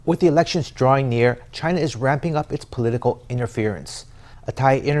With the elections drawing near, China is ramping up its political interference. A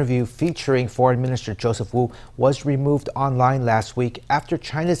Thai interview featuring Foreign Minister Joseph Wu was removed online last week after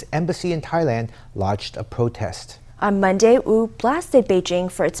China's embassy in Thailand lodged a protest. On Monday, Wu blasted Beijing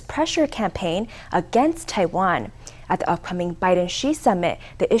for its pressure campaign against Taiwan. At the upcoming Biden-Xi summit,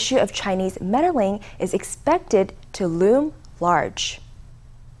 the issue of Chinese meddling is expected to loom large.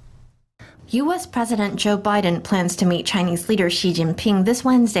 U.S. President Joe Biden plans to meet Chinese leader Xi Jinping this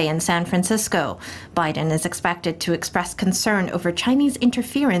Wednesday in San Francisco. Biden is expected to express concern over Chinese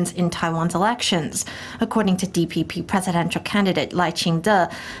interference in Taiwan's elections. According to DPP presidential candidate Lai Ching-te,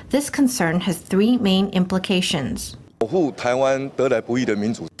 this concern has three main implications.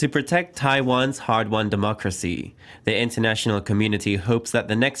 To protect Taiwan's hard-won democracy, the international community hopes that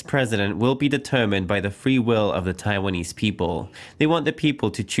the next president will be determined by the free will of the Taiwanese people. They want the people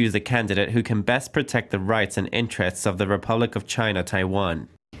to choose a candidate who can best protect the rights and interests of the Republic of China, Taiwan.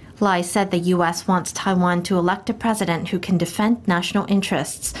 Lai said the U.S. wants Taiwan to elect a president who can defend national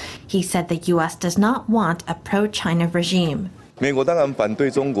interests. He said the U.S. does not want a pro-China regime.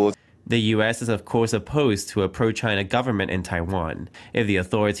 The U.S. is of course opposed to a pro-China government in Taiwan. If the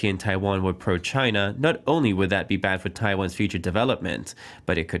authority in Taiwan were pro-China, not only would that be bad for Taiwan's future development,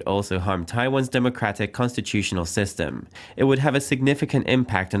 but it could also harm Taiwan's democratic constitutional system. It would have a significant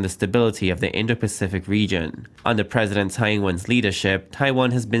impact on the stability of the Indo-Pacific region. Under President Tsai Ing-wen's leadership,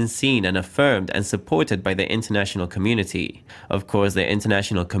 Taiwan has been seen and affirmed and supported by the international community. Of course, the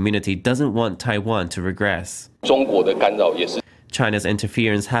international community doesn't want Taiwan to regress. China's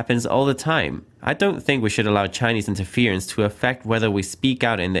interference happens all the time. I don't think we should allow Chinese interference to affect whether we speak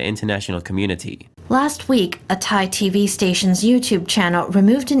out in the international community. Last week, a Thai TV station's YouTube channel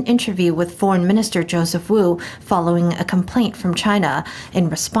removed an interview with Foreign Minister Joseph Wu following a complaint from China. In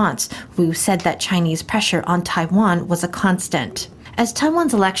response, Wu said that Chinese pressure on Taiwan was a constant. As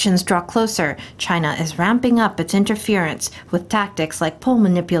Taiwan's elections draw closer, China is ramping up its interference with tactics like poll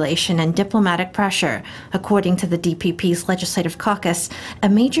manipulation and diplomatic pressure. According to the DPP's Legislative Caucus, a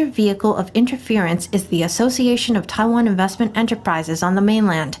major vehicle of interference is the Association of Taiwan Investment Enterprises on the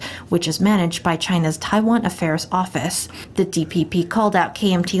mainland, which is managed by China's Taiwan Affairs Office. The DPP called out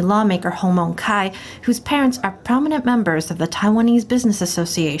KMT lawmaker Hong Meng-kai, whose parents are prominent members of the Taiwanese Business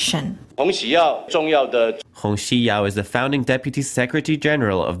Association. Hong Xiyao is the founding Deputy Secretary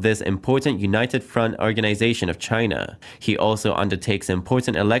General of this important United Front organization of China. He also undertakes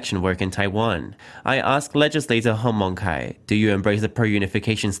important election work in Taiwan. I asked legislator Hong Meng-kai, do you embrace the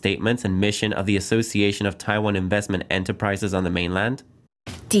pro-unification statements and mission of the Association of Taiwan Investment Enterprises on the mainland?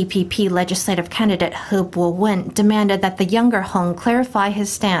 DPP legislative candidate He Bo-wen demanded that the younger Hong clarify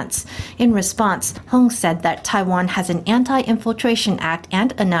his stance. In response, Hong said that Taiwan has an Anti-Infiltration Act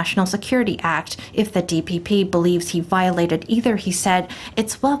and a National Security Act. If the DPP believes he violated either, he said,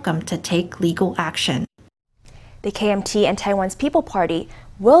 it's welcome to take legal action. The KMT and Taiwan's People Party,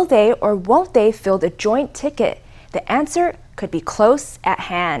 will they or won't they field a joint ticket? The answer could be close at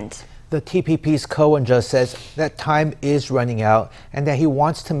hand. The TPP's Ko Wen-je says that time is running out and that he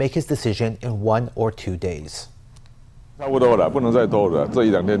wants to make his decision in 1 or 2 days. I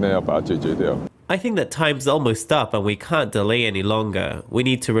think that time's almost up and we can't delay any longer. We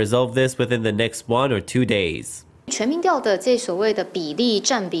need to resolve this within the next 1 or 2 days. As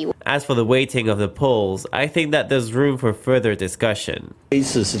for the weighting of the polls, I think that there's room for further discussion.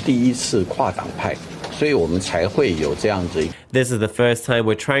 This is the first time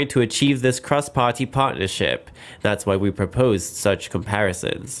we're trying to achieve this cross-party partnership. That's why we proposed such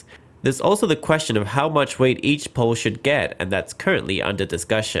comparisons. There's also the question of how much weight each poll should get, and that's currently under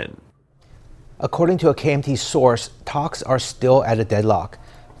discussion. According to a KMT source, talks are still at a deadlock.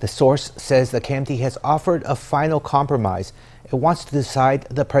 The source says the KMT has offered a final compromise. It wants to decide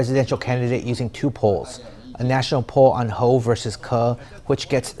the presidential candidate using 2 polls, a national poll on Ho versus Ke, which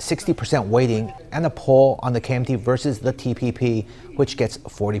gets 60% weighting, and a poll on the KMT versus the TPP, which gets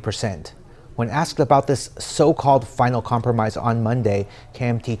 40%. When asked about this so-called final compromise on Monday,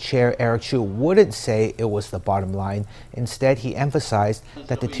 KMT Chair Eric Chu wouldn't say it was the bottom line. Instead, he emphasized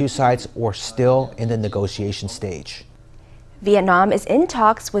that the two sides were still in the negotiation stage. Vietnam is in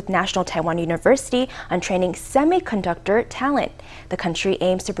talks with National Taiwan University on training semiconductor talent. The country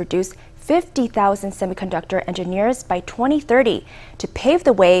aims to produce 50,000 semiconductor engineers by 2030 to pave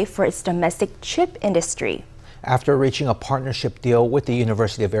the way for its domestic chip industry. After reaching a partnership deal with the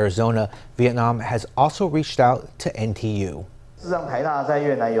University of Arizona, Vietnam has also reached out to NTU.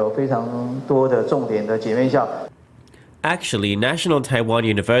 Actually, National Taiwan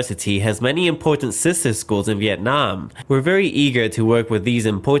University has many important sister schools in Vietnam. We're very eager to work with these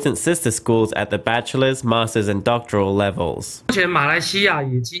important sister schools at the bachelor's, master's, and doctoral levels.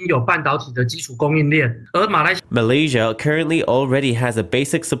 Malaysia currently already has a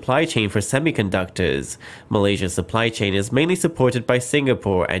basic supply chain for semiconductors. Malaysia's supply chain is mainly supported by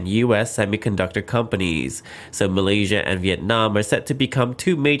Singapore and US semiconductor companies. So Malaysia and Vietnam are set to become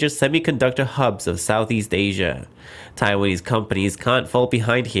two major semiconductor hubs of Southeast Asia. Taiwanese companies can't fall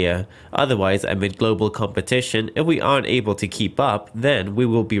behind here. Otherwise, amid global competition, if we aren't able to keep up, then we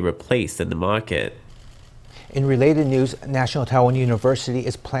will be replaced in the market. In related news, National Taiwan University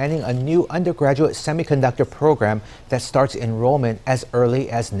is planning a new undergraduate semiconductor program that starts enrollment as early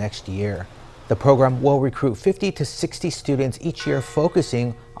as next year. The program will recruit 50 to 60 students each year,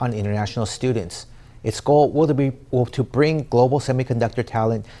 focusing on international students. Its goal will be to bring global semiconductor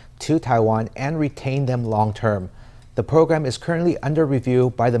talent to Taiwan and retain them long term. The program is currently under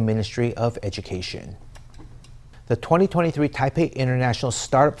review by the Ministry of Education. The 2023 Taipei International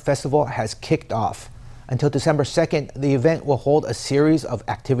Startup Festival has kicked off. Until December 2nd, the event will hold a series of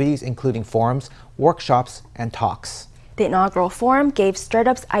activities including forums, workshops, and talks. The inaugural forum gave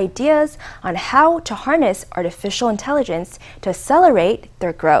startups ideas on how to harness artificial intelligence to accelerate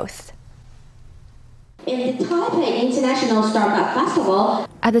their growth. In the Taipei International Startup Festival.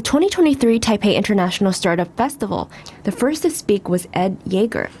 At the 2023 Taipei International Startup Festival, the first to speak was Ed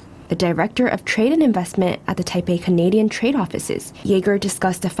Yeager, the Director of Trade and Investment at the Taipei Canadian Trade Offices. Yeager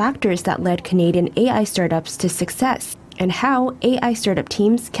discussed the factors that led Canadian AI startups to success and how AI startup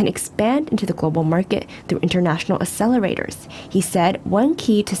teams can expand into the global market through international accelerators. He said one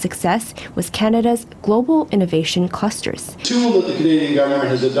key to success was Canada's global innovation clusters. The tool that the Canadian government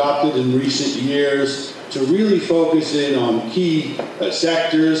has adopted in recent years to really focus in on key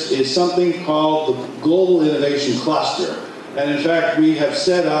sectors is something called the Global Innovation Cluster. And in fact, we have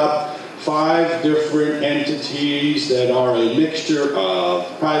set up 5 different entities that are a mixture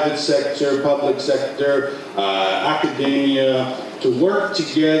of private sector, public sector, academia, to work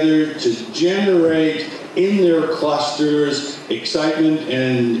together to generate in their clusters excitement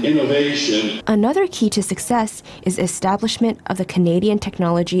and innovation. Another key to success is the establishment of the Canadian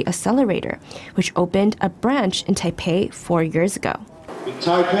Technology Accelerator, which opened a branch in Taipei 4 years ago.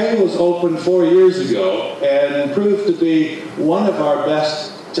 Taipei was opened 4 years ago and proved to be one of our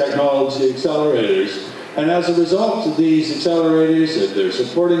best technology accelerators. And as a result of these accelerators, they're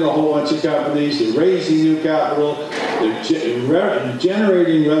supporting a whole bunch of companies, they're raising new capital, they're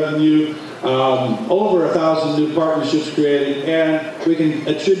generating revenue, over 1,000 new partnerships created, and we can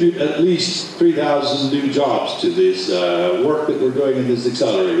attribute at least 3,000 new jobs to this work that we're doing in these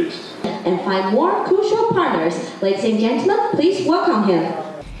accelerators. And find more crucial partners. Ladies and gentlemen, please welcome him.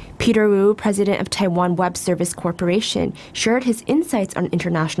 Peter Wu, president of Taiwan Web Service Corporation, shared his insights on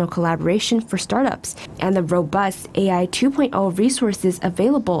international collaboration for startups and the robust AI 2.0 resources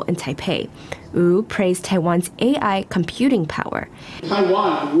available in Taipei. Wu praised Taiwan's AI computing power.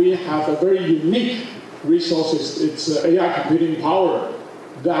 Taiwan, we have a very unique resources. It's AI computing power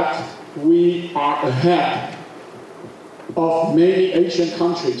that we are ahead of many Asian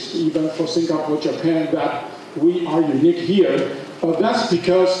countries, even for Singapore, Japan, that we are unique here. That's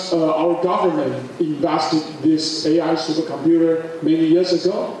because our government invested this AI supercomputer many years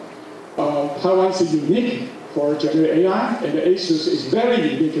ago. Taiwan is unique for generative AI, and ASUS is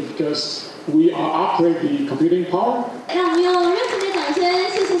very unique because we operate the computing power.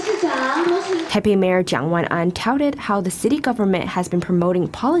 Taipei Mayor Jiang Wan-an touted how the city government has been promoting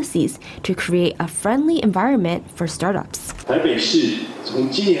policies to create a friendly environment for startups.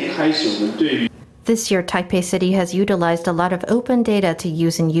 This year, Taipei City has utilized a lot of open data to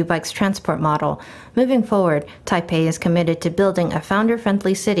use in U-Bike's transport model. Moving forward, Taipei is committed to building a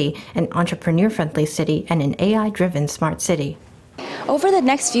founder-friendly city, an entrepreneur-friendly city, and an AI-driven smart city. Over the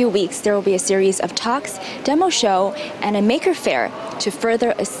next few weeks, there will be a series of talks, demo show, and a maker fair to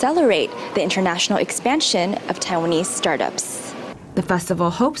further accelerate the international expansion of Taiwanese startups. The festival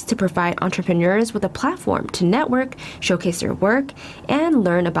hopes to provide entrepreneurs with a platform to network, showcase their work, and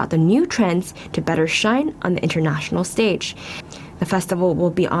learn about the new trends to better shine on the international stage. The festival will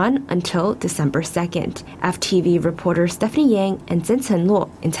be on until December 2nd. FTV reporter Stephanie Yang and Zhenchen Luo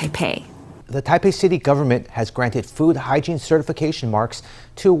in Taipei. The Taipei City government has granted food hygiene certification marks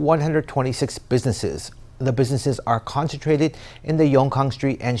to 126 businesses. The businesses are concentrated in the Yongkang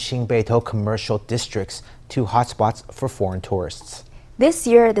Street and Xinbeitou commercial districts, 2 hotspots for foreign tourists. This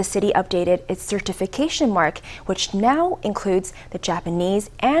year, the city updated its certification mark, which now includes the Japanese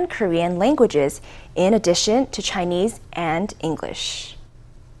and Korean languages, in addition to Chinese and English.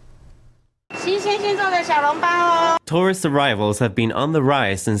 Tourist arrivals have been on the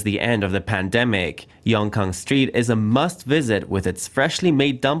rise since the end of the pandemic. Yongkang Street is a must-visit with its freshly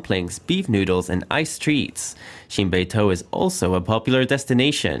made dumplings, beef noodles, and iced treats. Xinbeitou is also a popular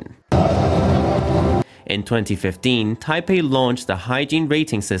destination. In 2015, Taipei launched the hygiene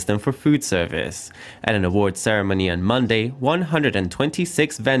rating system for food service. At an award ceremony on Monday,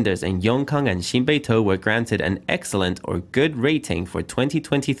 126 vendors in Yongkang and Xinbeitou were granted an excellent or good rating for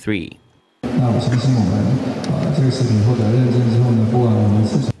 2023.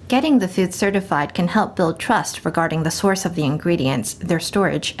 Getting the food certified can help build trust regarding the source of the ingredients, their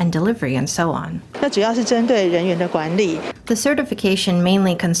storage and delivery, and so on. The certification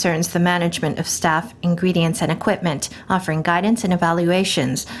mainly concerns the management of staff, ingredients, and equipment, offering guidance and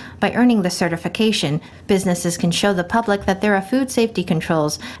evaluations. By earning the certification, businesses can show the public that there are food safety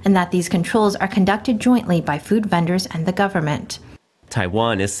controls and that these controls are conducted jointly by food vendors and the government.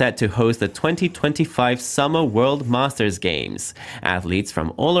 Taiwan is set to host the 2025 Summer World Masters Games. Athletes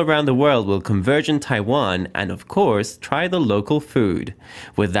from all around the world will converge in Taiwan and, of course, try the local food.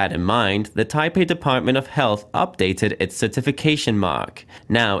 With that in mind, the Taipei Department of Health updated its certification mark.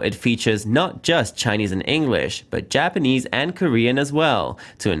 Now it features not just Chinese and English, but Japanese and Korean as well,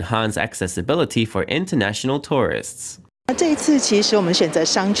 to enhance accessibility for international tourists.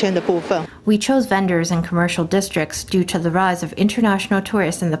 We chose vendors in commercial districts due to the rise of international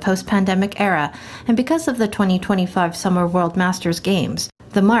tourists in the post-pandemic era and because of the 2025 Summer World Masters Games.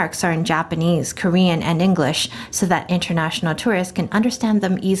 The marks are in Japanese, Korean, and English so that international tourists can understand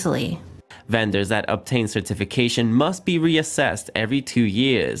them easily. Vendors that obtain certification must be reassessed every 2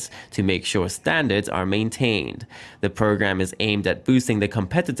 years to make sure standards are maintained. The program is aimed at boosting the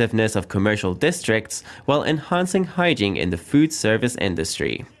competitiveness of commercial districts while enhancing hygiene in the food service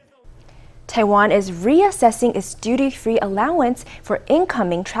industry. Taiwan is reassessing its duty-free allowance for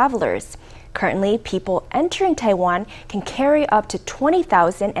incoming travelers. Currently, people entering Taiwan can carry up to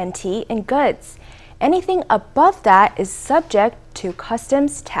 20,000 NT in goods. Anything above that is subject to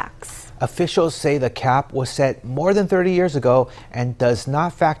customs tax. Officials say the cap was set more than 30 years ago and does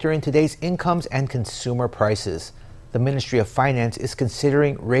not factor in today's incomes and consumer prices. The Ministry of Finance is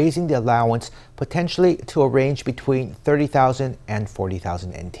considering raising the allowance potentially to a range between 30,000 and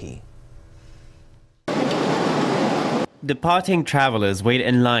 40,000 NT. Departing travelers wait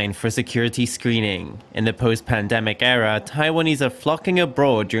in line for security screening. In the post-pandemic era, Taiwanese are flocking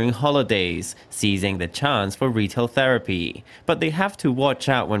abroad during holidays, seizing the chance for retail therapy. But they have to watch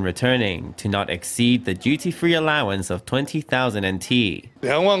out when returning to not exceed the duty-free allowance of 20,000 NT.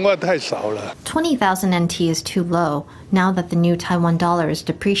 20,000 NT is too low. Now that the new Taiwan dollar is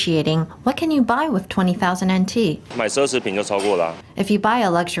depreciating, what can you buy with 20,000 NT? If you buy a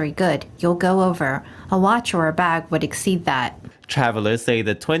luxury good, you'll go over. A watch or a bag would exceed that. Travelers say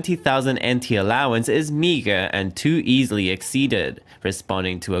the 20,000 NT allowance is meager and too easily exceeded.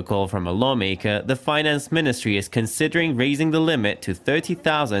 Responding to a call from a lawmaker, the Finance Ministry is considering raising the limit to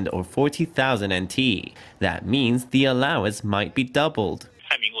 30,000 or 40,000 NT. That means the allowance might be doubled.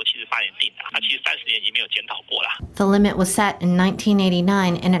 The limit was set in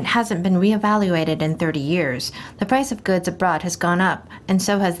 1989 and it hasn't been reevaluated in 30 years. The price of goods abroad has gone up, and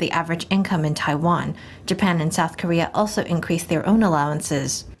so has the average income in Taiwan. Japan and South Korea also increased their own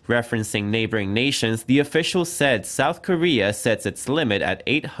allowances. Referencing neighboring nations, the official said South Korea sets its limit at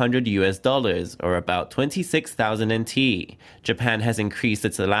 $800 or about 26,000 NT. Japan has increased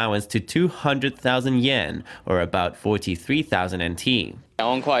its allowance to 200,000 yen or about 43,000 NT.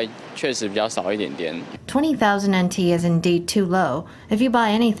 20,000 NT is indeed too low. If you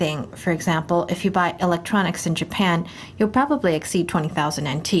buy anything, for example, if you buy electronics in Japan, you'll probably exceed 20,000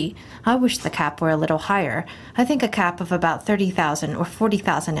 NT. I wish the cap were a little higher. I think a cap of about 30,000 or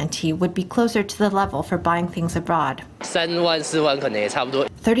 40,000 NT would be closer to the level for buying things abroad.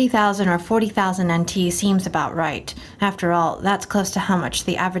 30,000 or 40,000 NT seems about right. After all, that's close to how much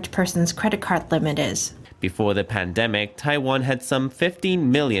the average person's credit card limit is. Before the pandemic, Taiwan had some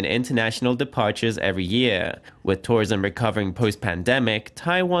 15 million international departures every year. With tourism recovering post-pandemic,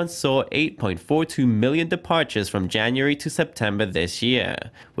 Taiwan saw 8.42 million departures from January to September this year.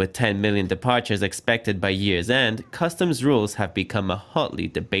 With 10 million departures expected by year's end, customs rules have become a hotly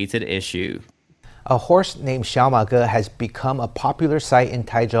debated issue. A horse named Xiaomage has become a popular sight in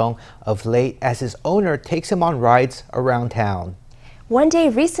Taichung of late as his owner takes him on rides around town. One day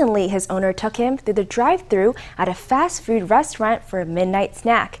recently, his owner took him through the drive-thru at a fast food restaurant for a midnight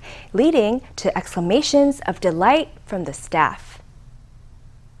snack, leading to exclamations of delight from the staff.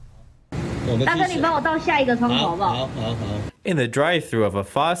 In the drive-thru of a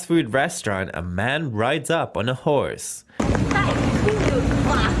fast food restaurant, a man rides up on a horse.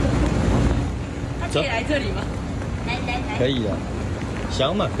 可以来这里吗？来。可以啊。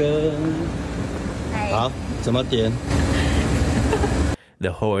小马哥。好，怎么点？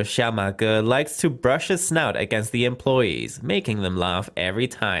 The horse Xiaomaga likes to brush his snout against the employees, making them laugh every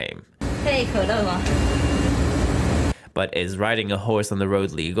time. 可以可乐吗？ But is riding a horse on the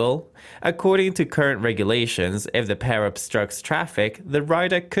road legal? According to current regulations, if the pair obstructs traffic, the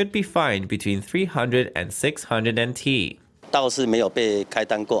rider could be fined between 300 and 600 NT. 倒是没有被开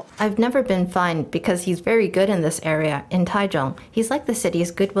单过。 I've never been fined because he's very good in this area, in Taichung. He's like the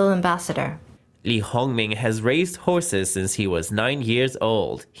city's goodwill ambassador. Li Hongming has raised horses since he was 9 years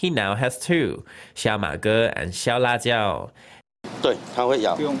old. He now has 2, Xiaomaga and Xiaolajiao. 对，它会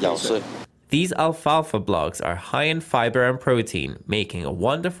咬碎。 These alfalfa blocks are high in fiber and protein, making a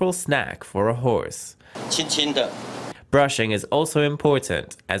wonderful snack for a horse. 轻轻的。 Brushing is also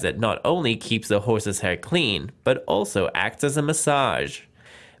important, as it not only keeps the horse's hair clean, but also acts as a massage.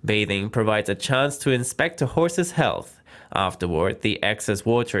 Bathing provides a chance to inspect a horse's health. Afterward, the excess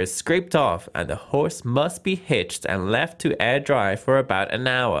water is scraped off and the horse must be hitched and left to air dry for about an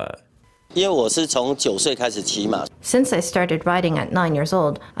hour. 因为我是从9岁开始骑马。 Since I started riding at 9 years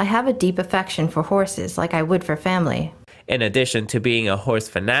old, I have a deep affection for horses like I would for family. In addition to being a horse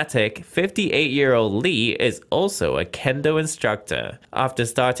fanatic, 58-year-old Li is also a kendo instructor. After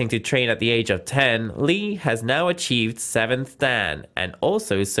starting to train at the age of 10, Li has now achieved 7th dan and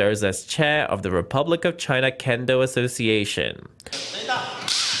also serves as chair of the Republic of China Kendo Association.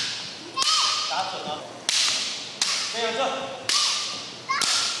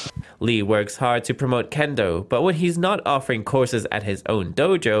 Li works hard to promote kendo, but when he's not offering courses at his own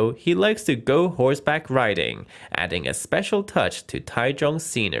dojo, he likes to go horseback riding, adding a special touch to Taichung's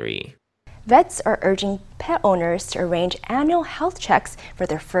scenery. Vets are urging pet owners to arrange annual health checks for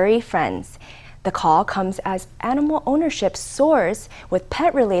their furry friends. The call comes as animal ownership soars, with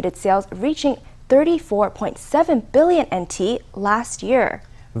pet-related sales reaching 34.7 billion NT last year.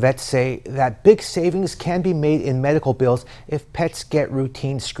 Vets say that big savings can be made in medical bills if pets get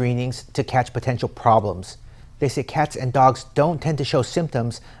routine screenings to catch potential problems. They say cats and dogs don't tend to show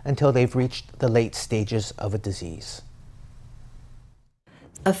symptoms until they've reached the late stages of a disease.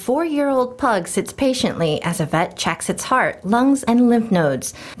 A 4-year-old pug sits patiently as a vet checks its heart, lungs, and lymph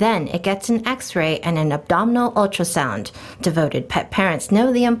nodes. Then it gets an X-ray and an abdominal ultrasound. Devoted pet parents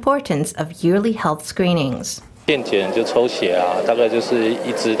know the importance of yearly health screenings. 健检就抽血啊，大概就是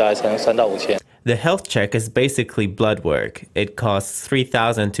一只大概3到5千。 The health check is basically blood work. It costs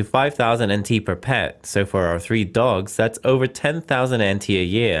 3,000 to 5,000 NT per pet, so for our 3 dogs, that's over 10,000 NT a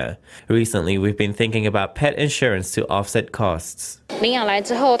year. Recently, we've been thinking about pet insurance to offset costs. 领养来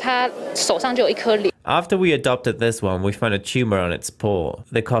之后，它手上就有一颗瘤。 After we adopted this one, we found a tumor on its paw.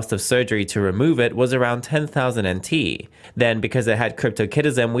 The cost of surgery to remove it was around 10,000 NT. Then, because it had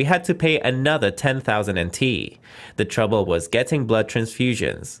cryptorchidism, we had to pay another 10,000 NT. The trouble was getting blood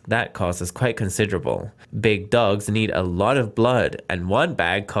transfusions. That cost is quite considerable. Big dogs need a lot of blood, and one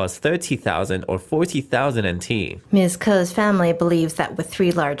bag costs 30,000 or 40,000 NT. Ms. Ko's family believes that with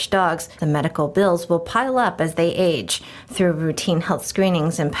 3 large dogs, the medical bills will pile up as they age. Through routine health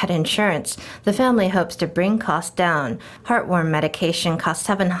screenings and pet insurance, the family hopes to bring costs down. Heartworm medication costs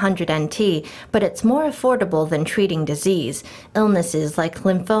 700 NT, but it's more affordable than treating disease. Illnesses like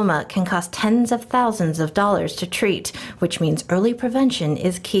lymphoma can cost tens of thousands of dollars to treat, which means early prevention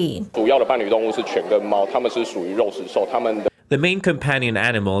is key. 主要的伴侣动物是犬跟猫，它们是属于肉食兽，它们的 The main companion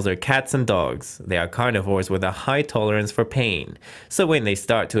animals are cats and dogs. They are carnivores with a high tolerance for pain. So when they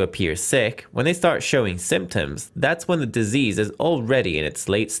start to appear sick, when they start showing symptoms, that's when the disease is already in its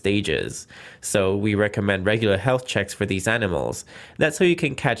late stages. So we recommend regular health checks for these animals. That's so you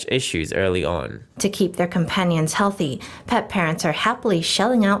can catch issues early on. To keep their companions healthy, pet parents are happily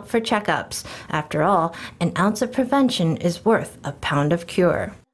shelling out for checkups. After all, an ounce of prevention is worth a pound of cure.